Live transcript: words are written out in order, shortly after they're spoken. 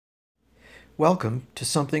Welcome to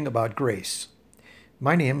Something About Grace.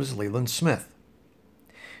 My name is Leland Smith.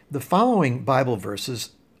 The following Bible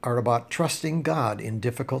verses are about trusting God in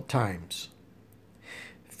difficult times.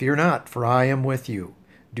 Fear not, for I am with you.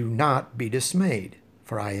 Do not be dismayed,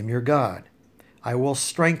 for I am your God. I will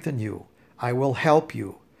strengthen you. I will help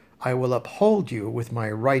you. I will uphold you with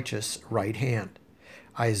my righteous right hand.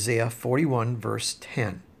 Isaiah 41, verse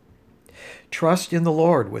 10. Trust in the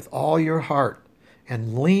Lord with all your heart,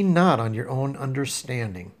 and lean not on your own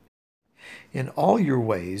understanding. In all your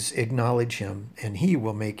ways acknowledge him, and he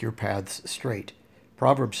will make your paths straight.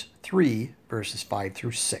 Proverbs 3, verses 5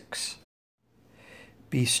 through 6.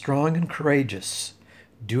 Be strong and courageous.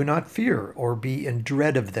 Do not fear or be in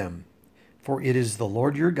dread of them, for it is the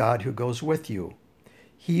Lord your God who goes with you.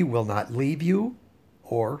 He will not leave you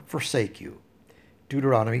or forsake you.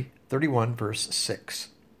 Deuteronomy 31, verse 6.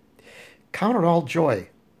 Count it all joy,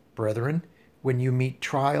 brethren, when you meet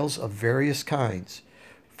trials of various kinds,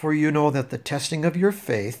 for you know that the testing of your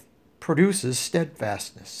faith produces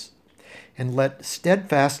steadfastness. And let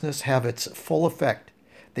steadfastness have its full effect,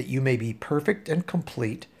 that you may be perfect and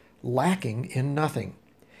complete, lacking in nothing.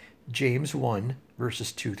 James 1,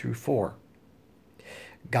 verses 2 through 4.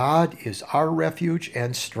 God is our refuge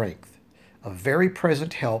and strength, a very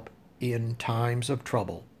present help in times of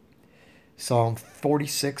trouble. Psalm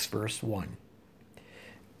 46, verse 1.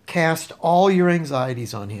 Cast all your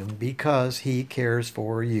anxieties on him because he cares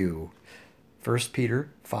for you. 1 Peter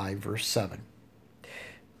 5, verse 7.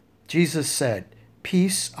 Jesus said,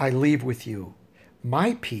 "Peace I leave with you.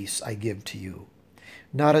 My peace I give to you.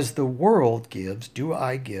 Not as the world gives do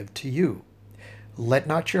I give to you. Let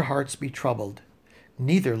not your hearts be troubled,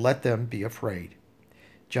 neither let them be afraid."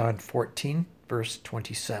 John 14, verse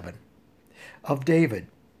 27. Of David,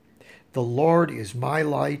 "The Lord is my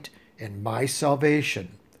light and my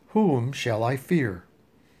salvation. Whom shall I fear?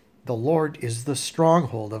 The Lord is the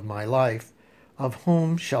stronghold of my life. Of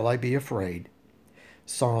whom shall I be afraid?"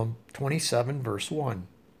 Psalm 27, verse 1.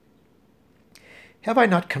 Have I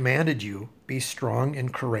not commanded you, be strong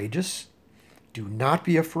and courageous? Do not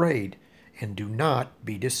be afraid, and do not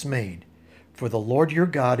be dismayed, for the Lord your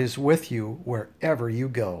God is with you wherever you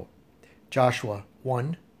go. Joshua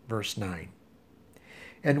 1, verse 9.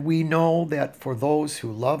 And we know that for those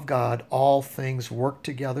who love God, all things work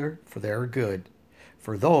together for their good,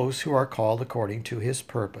 for those who are called according to his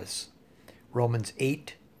purpose. Romans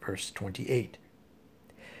 8, verse 28.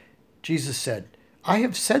 Jesus said, "I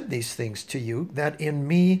have said these things to you, that in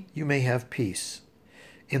me you may have peace.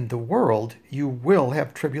 In the world you will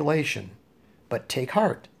have tribulation, but take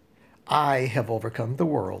heart. I have overcome the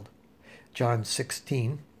world." John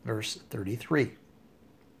 16, verse 33.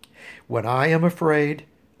 When I am afraid,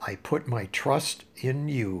 I put my trust in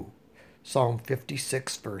you. Psalm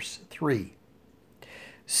 56, verse 3.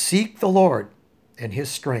 Seek the Lord and his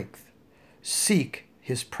strength. Seek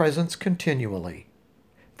his presence continually.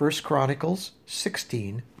 1 Chronicles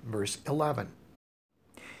 16, verse 11.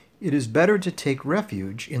 It is better to take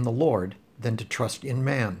refuge in the Lord than to trust in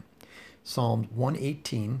man. Psalm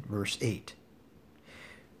 118, verse 8.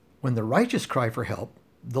 When the righteous cry for help,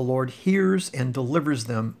 the Lord hears and delivers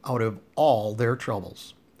them out of all their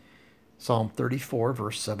troubles. Psalm 34,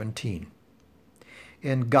 verse 17.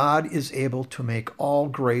 And God is able to make all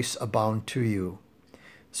grace abound to you,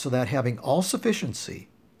 so that having all sufficiency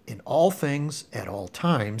in all things at all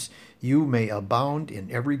times, you may abound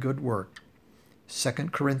in every good work.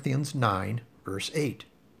 2 Corinthians 9, verse 8.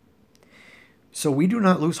 So we do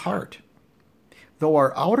not lose heart. Though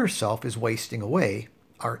our outer self is wasting away,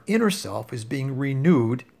 our inner self is being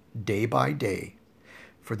renewed day by day.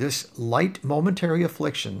 For this light momentary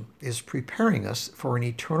affliction is preparing us for an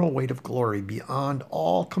eternal weight of glory beyond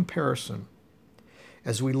all comparison,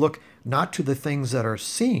 as we look not to the things that are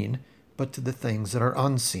seen, but to the things that are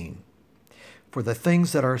unseen. For the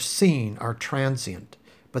things that are seen are transient,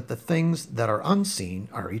 but the things that are unseen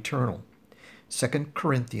are eternal. 2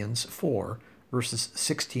 Corinthians 4, verses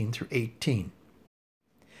 16 through 18.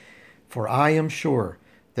 For I am sure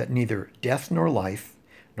that neither death nor life,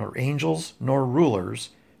 nor angels nor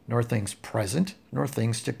rulers, nor things present nor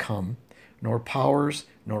things to come, nor powers,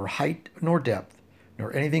 nor height nor depth,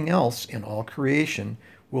 nor anything else in all creation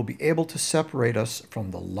will be able to separate us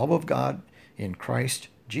from the love of God in Christ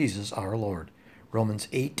Jesus our Lord. Romans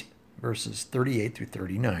 8, verses 38 through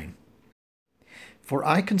 39. For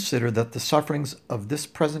I consider that the sufferings of this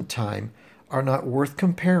present time are not worth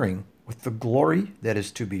comparing with the glory that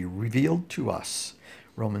is to be revealed to us.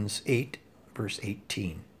 Romans 8, verse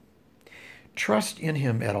 18. Trust in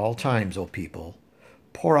him at all times, O people.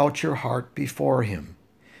 Pour out your heart before him.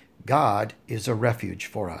 God is a refuge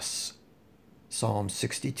for us. Psalm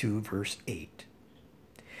 62, verse 8.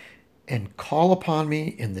 And call upon me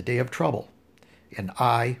in the day of trouble, and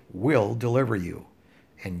I will deliver you,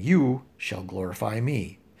 and you shall glorify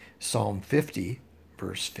me. Psalm 50,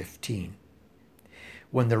 verse 15.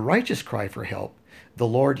 When the righteous cry for help, the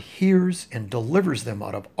Lord hears and delivers them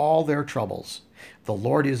out of all their troubles. The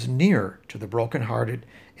Lord is near to the brokenhearted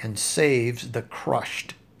and saves the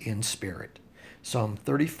crushed in spirit. Psalm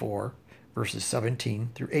 34, verses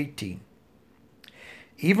 17 through 18.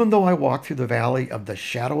 Even though I walk through the valley of the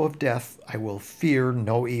shadow of death, I will fear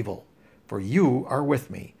no evil, for you are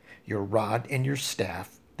with me. Your rod and your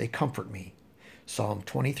staff, they comfort me. Psalm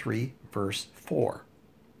 23, verse 4.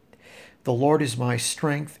 The Lord is my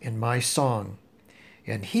strength and my song,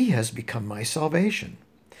 and he has become my salvation.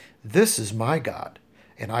 This is my God,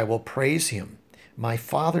 and I will praise him, my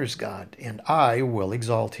Father's God, and I will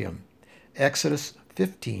exalt him. Exodus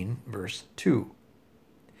 15, verse 2.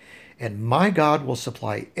 And my God will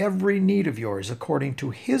supply every need of yours according to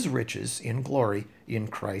his riches in glory in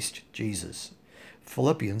Christ Jesus.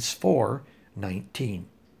 Philippians 4:19.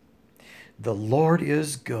 The Lord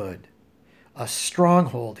is good, a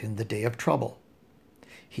stronghold in the day of trouble.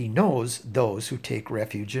 He knows those who take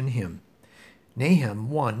refuge in him. Nahum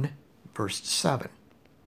 1, verse 7.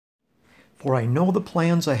 For I know the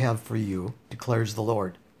plans I have for you, declares the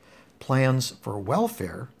Lord, plans for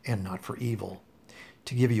welfare and not for evil,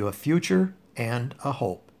 to give you a future and a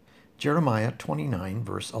hope. Jeremiah 29,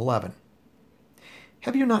 verse 11.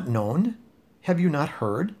 Have you not known? Have you not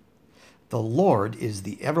heard? The Lord is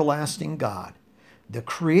the everlasting God, the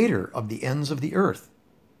creator of the ends of the earth.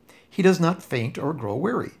 He does not faint or grow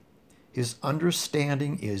weary. His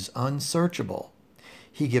understanding is unsearchable.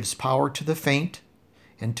 He gives power to the faint,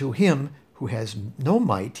 and to him who has no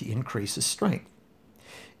might he increases strength.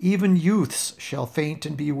 Even youths shall faint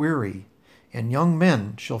and be weary, and young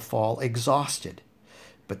men shall fall exhausted.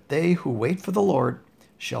 But they who wait for the Lord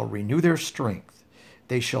shall renew their strength.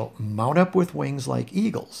 They shall mount up with wings like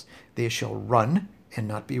eagles. They shall run and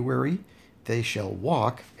not be weary. They shall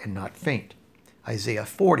walk and not faint. Isaiah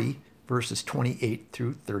 40, verses 28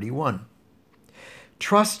 through 31.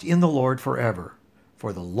 Trust in the Lord forever,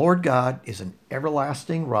 for the Lord God is an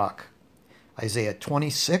everlasting rock. Isaiah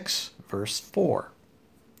 26, verse 4.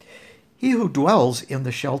 He who dwells in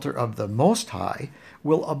the shelter of the Most High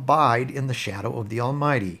will abide in the shadow of the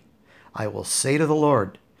Almighty. I will say to the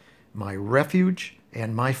Lord, my refuge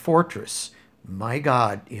and my fortress, my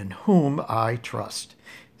God, in whom I trust.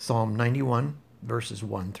 Psalm 91, verses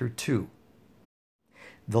 1 through 2.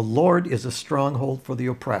 The Lord is a stronghold for the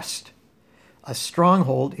oppressed, a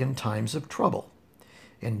stronghold in times of trouble.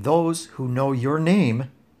 And those who know your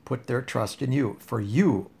name put their trust in you. For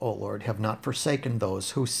you, O Lord, have not forsaken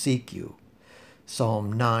those who seek you.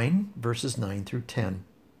 Psalm 9, verses 9 through 10.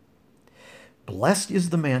 Blessed is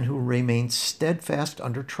the man who remains steadfast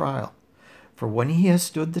under trial, for when he has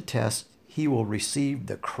stood the test, he will receive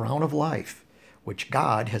the crown of life, which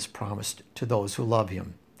God has promised to those who love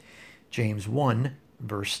him. James 1,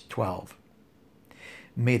 verse 12.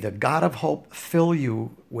 May the God of hope fill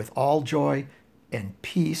you with all joy and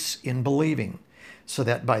peace in believing, so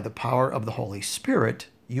that by the power of the Holy Spirit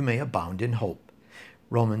you may abound in hope.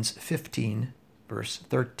 Romans 15, verse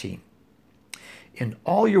 13. In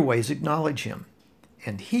all your ways acknowledge him,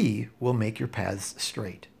 and he will make your paths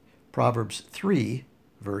straight. Proverbs 3,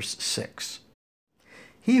 verse 6.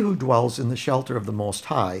 He who dwells in the shelter of the Most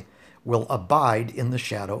High will abide in the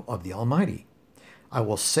shadow of the Almighty. I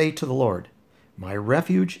will say to the Lord, my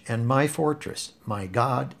refuge and my fortress, my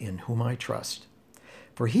God in whom I trust.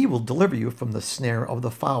 For he will deliver you from the snare of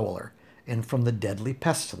the fowler and from the deadly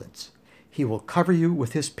pestilence. He will cover you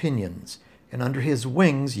with his pinions, and under his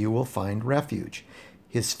wings you will find refuge.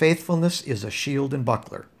 His faithfulness is a shield and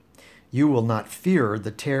buckler. You will not fear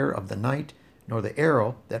the terror of the night, nor the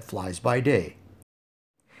arrow that flies by day.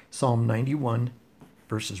 Psalm 91,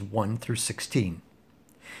 verses 1 through 16.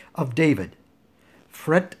 Of David,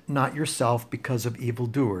 fret not yourself because of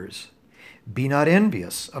evildoers. Be not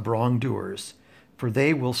envious of wrongdoers, for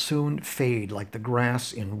they will soon fade like the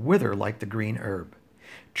grass and wither like the green herb.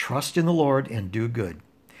 Trust in the Lord and do good.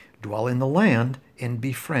 Dwell in the land and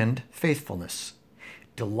befriend faithfulness.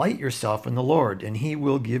 Delight yourself in the Lord, and he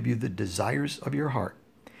will give you the desires of your heart.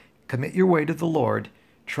 Commit your way to the Lord,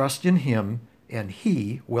 trust in him, and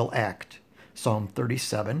he will act. Psalm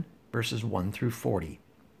 37, verses 1 through 40.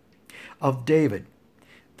 Of David,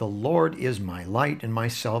 the Lord is my light and my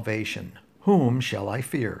salvation. Whom shall I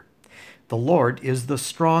fear? The Lord is the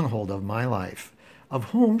stronghold of my life.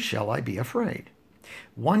 Of whom shall I be afraid?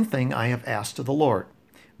 One thing I have asked of the Lord,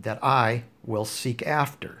 that I will seek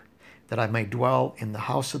after, that I may dwell in the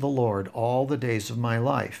house of the Lord all the days of my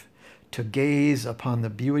life, to gaze upon the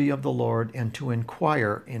beauty of the Lord and to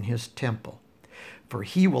inquire in his temple. For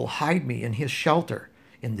he will hide me in his shelter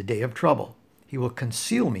in the day of trouble. He will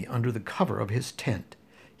conceal me under the cover of his tent.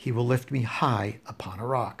 He will lift me high upon a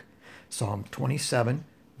rock. Psalm 27,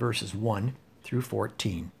 verses 1 through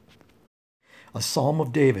 14. A Psalm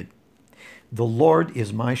of David. The Lord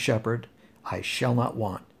is my shepherd, I shall not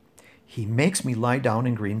want. He makes me lie down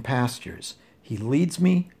in green pastures. He leads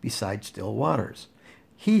me beside still waters.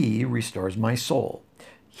 He restores my soul.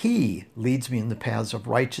 He leads me in the paths of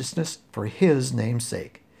righteousness for his name's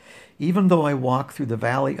sake. Even though I walk through the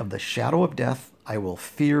valley of the shadow of death, I will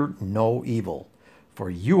fear no evil. For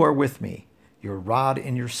you are with me. Your rod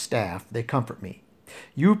and your staff, they comfort me.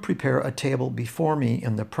 You prepare a table before me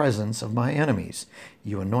in the presence of my enemies.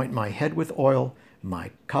 You anoint my head with oil.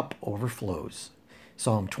 My cup overflows.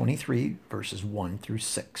 Psalm 23, verses 1 through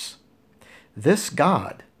 6. This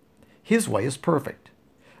God, his way is perfect.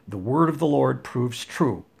 The word of the Lord proves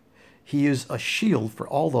true. He is a shield for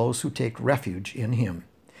all those who take refuge in him.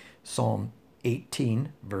 Psalm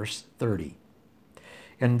 18, verse 30.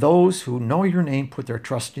 And those who know your name put their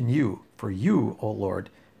trust in you, for you, O Lord,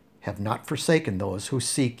 have not forsaken those who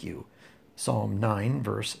seek you. Psalm 9,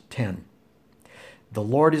 verse 10. The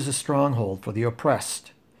Lord is a stronghold for the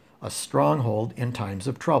oppressed, a stronghold in times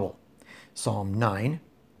of trouble. Psalm 9,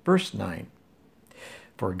 verse 9.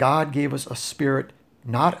 For God gave us a spirit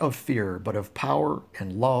not of fear, but of power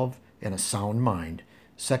and love and a sound mind.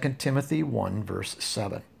 2 Timothy 1, verse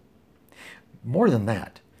 7. More than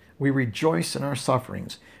that, we rejoice in our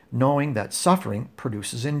sufferings, knowing that suffering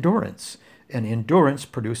produces endurance, and endurance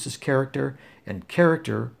produces character, and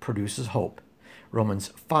character produces hope. Romans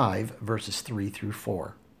 5, verses 3 through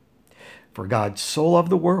 4. For God so loved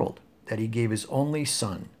the world that he gave his only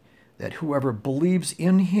Son, that whoever believes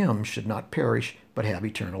in him should not perish, but have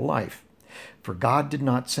eternal life. For God did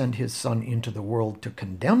not send his Son into the world to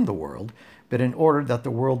condemn the world, but in order that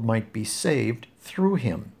the world might be saved through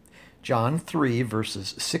him. John 3,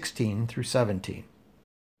 verses 16 through 17.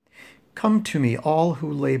 Come to me, all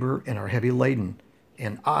who labor and are heavy laden,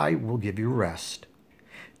 and I will give you rest.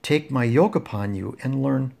 Take my yoke upon you and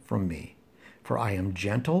learn from me, for I am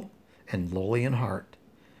gentle and lowly in heart,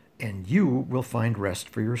 and you will find rest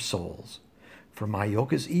for your souls. For my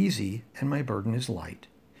yoke is easy and my burden is light.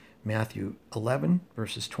 Matthew 11,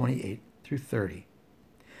 verses 28 through 30.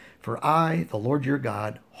 For I, the Lord your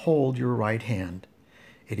God, hold your right hand.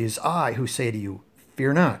 It is I who say to you,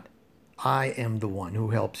 fear not, I am the one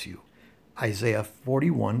who helps you. Isaiah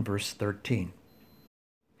 41, verse 13.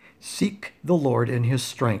 Seek the Lord in his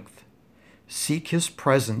strength. Seek his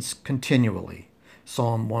presence continually.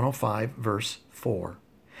 Psalm 105, verse 4.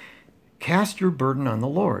 Cast your burden on the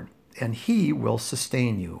Lord, and he will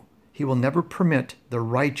sustain you. He will never permit the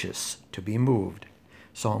righteous to be moved.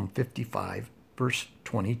 Psalm 55, verse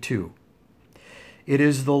 22. It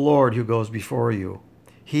is the Lord who goes before you.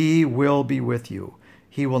 He will be with you.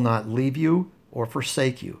 He will not leave you or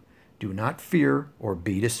forsake you. Do not fear or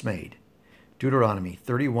be dismayed. Deuteronomy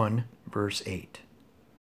 31, verse 8.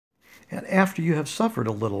 And after you have suffered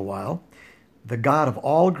a little while, the God of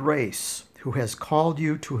all grace, who has called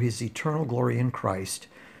you to his eternal glory in Christ,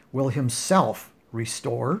 will himself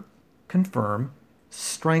restore, confirm,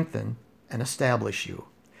 strengthen, and establish you.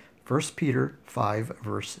 1 Peter 5,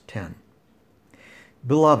 verse 10.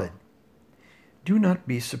 Beloved, do not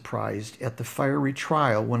be surprised at the fiery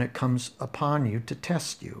trial when it comes upon you to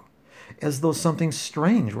test you, as though something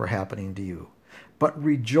strange were happening to you, but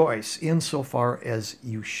rejoice insofar as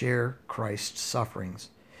you share Christ's sufferings,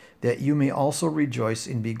 that you may also rejoice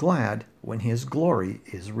and be glad when his glory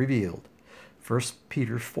is revealed. 1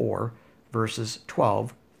 Peter 4, verses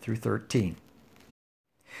 12 through 13.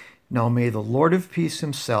 Now may the Lord of peace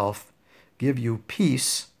himself give you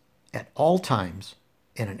peace at all times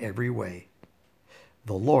and in every way.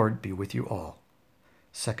 The Lord be with you all.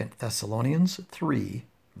 2 Thessalonians 3,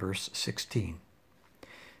 verse 16.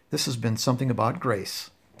 This has been Something About Grace,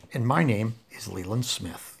 and my name is Leland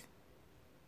Smith.